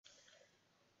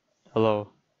Hello.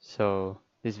 So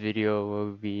this video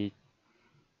will be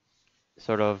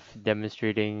sort of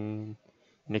demonstrating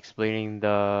and explaining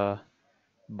the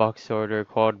box order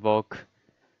quad bulk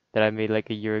that I made like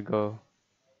a year ago.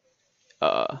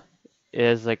 Uh, it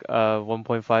has like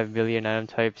 1.5 million item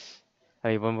types.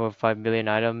 1.5 million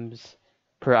items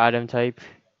per item type,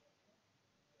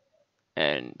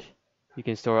 and you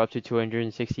can store up to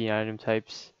 216 item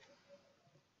types.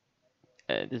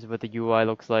 And this is what the UI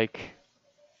looks like.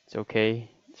 It's okay.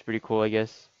 It's pretty cool, I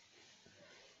guess.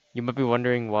 You might be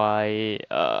wondering why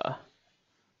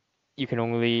you can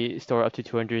only store up to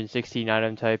 216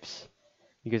 item types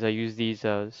because I use these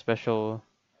special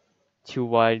 2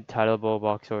 wide titleable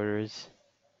box orders.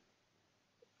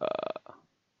 Uh,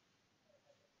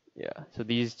 yeah, so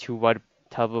these 2 wide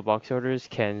titleable box orders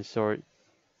can sort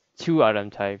 2 item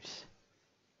types,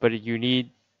 but you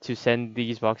need to send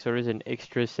these box orders an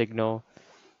extra signal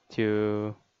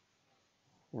to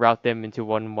route them into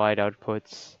 1 wide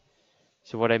outputs.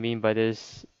 So what I mean by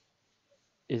this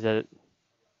is that,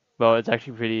 well, it's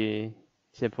actually pretty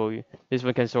simple. This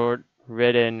one can sort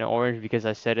red and orange because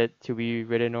I set it to be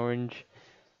red and orange,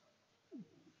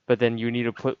 but then you need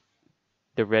to put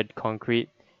the red concrete.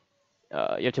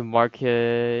 You have to mark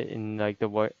it in like the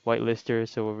white lister,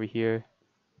 so over here.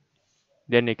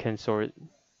 Then it can sort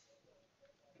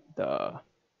the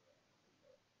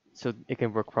so it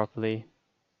can work properly.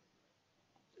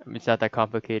 I mean, it's not that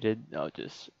complicated. I'll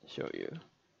just show you.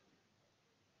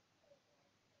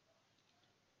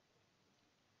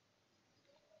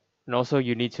 And also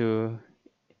you need to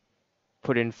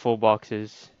put in full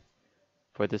boxes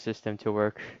for the system to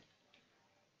work.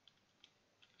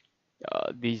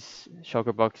 These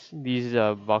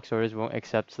box orders won't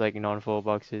accept like non-full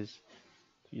boxes.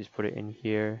 You just put it in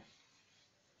here.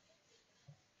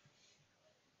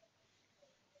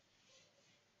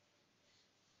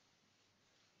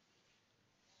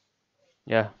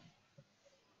 Yeah,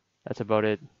 that's about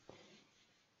it.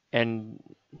 And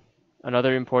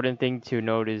another important thing to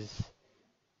note is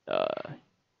uh,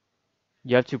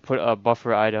 you have to put a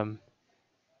buffer item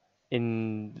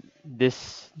in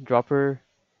this dropper,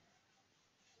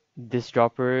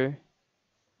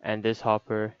 and this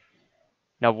hopper.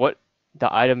 Now, what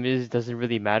the item is doesn't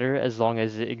really matter as long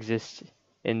as it exists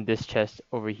in this chest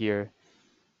over here.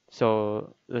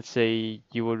 So let's say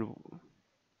you would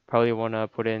probably want to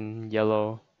put in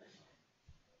yellow.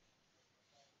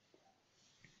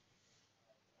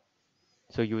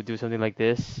 So you would do something like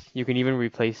this. You can even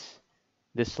replace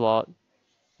this slot,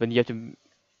 but you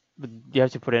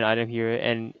have to put an item here,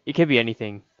 and it can be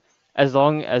anything, as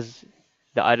long as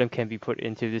the item can be put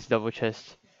into this double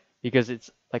chest, because it's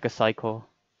like a cycle.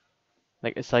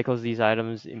 Like it cycles these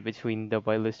items in between the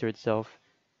whitelister itself.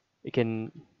 It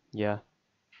can, yeah,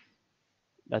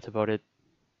 that's about it.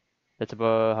 That's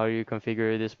about how you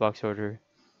configure this box order.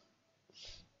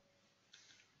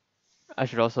 I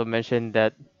should also mention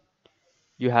that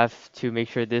you have to make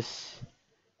sure this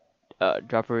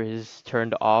dropper is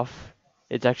turned off.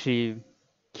 It's actually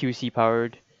QC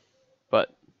powered, but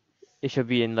it should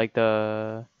be in like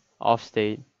the off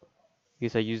state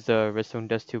because I use the redstone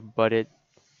dust to butt it.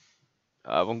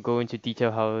 I won't go into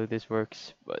detail how this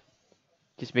works, but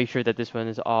just make sure that this one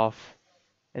is off,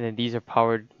 and then these are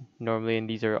powered normally and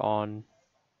these are on,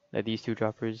 like these 2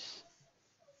 droppers.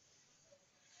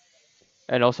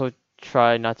 And also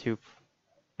try not to,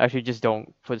 actually just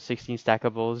don't put 16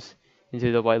 stackables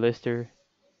into the whitelister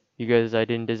because I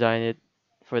didn't design it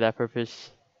for that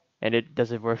purpose and it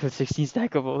doesn't work with 16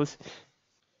 stackables.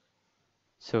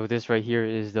 So this right here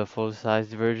is the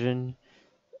full-sized version,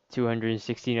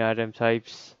 216 item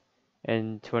types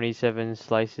and 27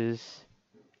 slices.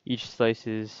 Each slice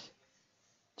is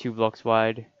 2 blocks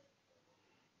wide,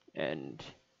 and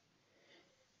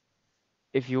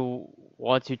if you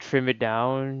want to trim it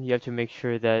down, you have to make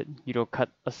sure that you don't cut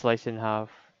a slice in half.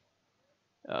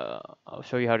 I'll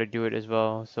show you how to do it as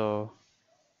well. So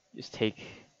just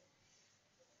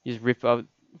just rip out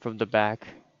from the back.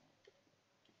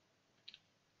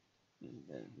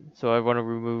 So I want to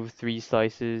remove 3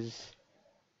 slices.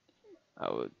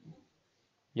 I would,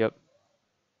 yep,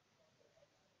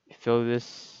 fill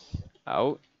this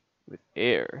out with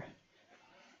air,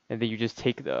 and then you just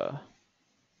take the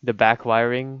back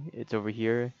wiring. It's over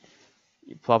here.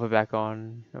 You plop it back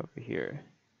on over here.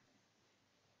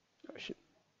 Oh shit!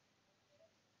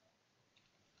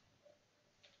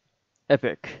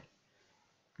 Epic.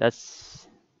 That's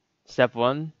step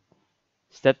one.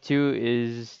 Step two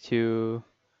is to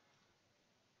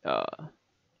uh,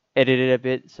 edit it a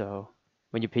bit. So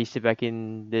when you paste it back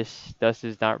in, this dust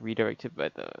is not redirected by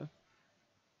the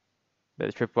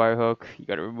tripwire hook. You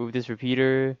gotta remove this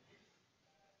repeater,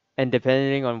 And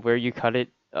depending on where you cut it,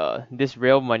 this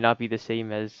rail might not be the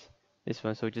same as this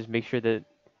one, so just make sure that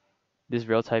this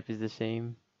rail type is the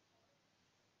same.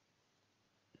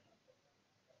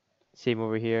 Same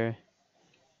over here.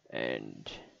 And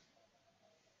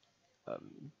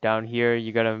down here,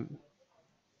 you gotta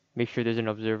make sure there's an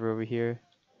observer over here.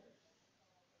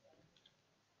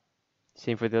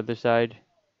 Same for the other side.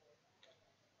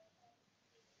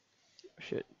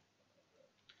 Shit.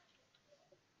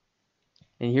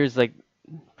 And here's like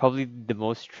probably the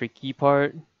most tricky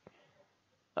part.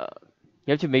 Uh,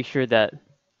 you have to make sure that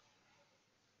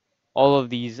all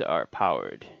of these are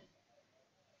powered.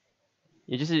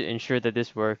 You just ensure that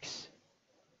this works.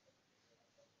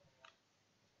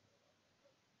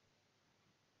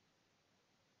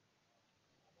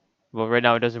 Well, right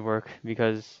now it doesn't work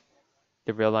because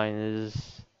the rail line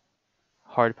is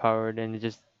hard powered and it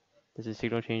just there's a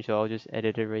signal change, so I'll just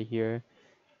edit it right here.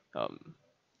 Um,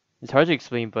 it's hard to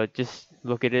explain, but just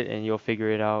look at it and you'll figure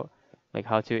it out, like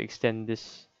how to extend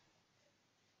this.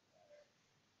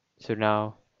 So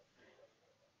now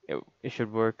it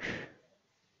should work.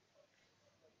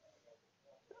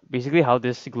 Basically, how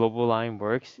this global line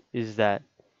works is that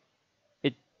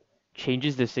it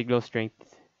changes the signal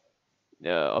strength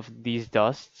of these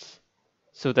dusts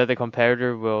so that the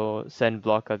comparator will send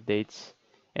block updates.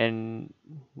 And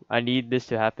I need this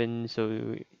to happen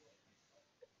so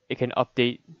it can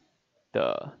update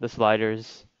the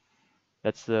sliders.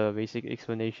 That's the basic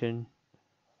explanation.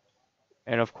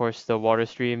 And of course the water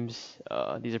streams,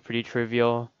 these are pretty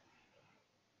trivial,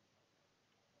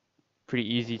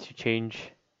 pretty easy to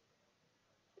change.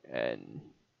 And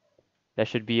that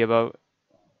should be about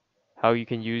how you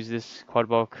can use this quad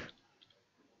bulk.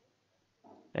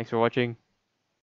 Thanks for watching.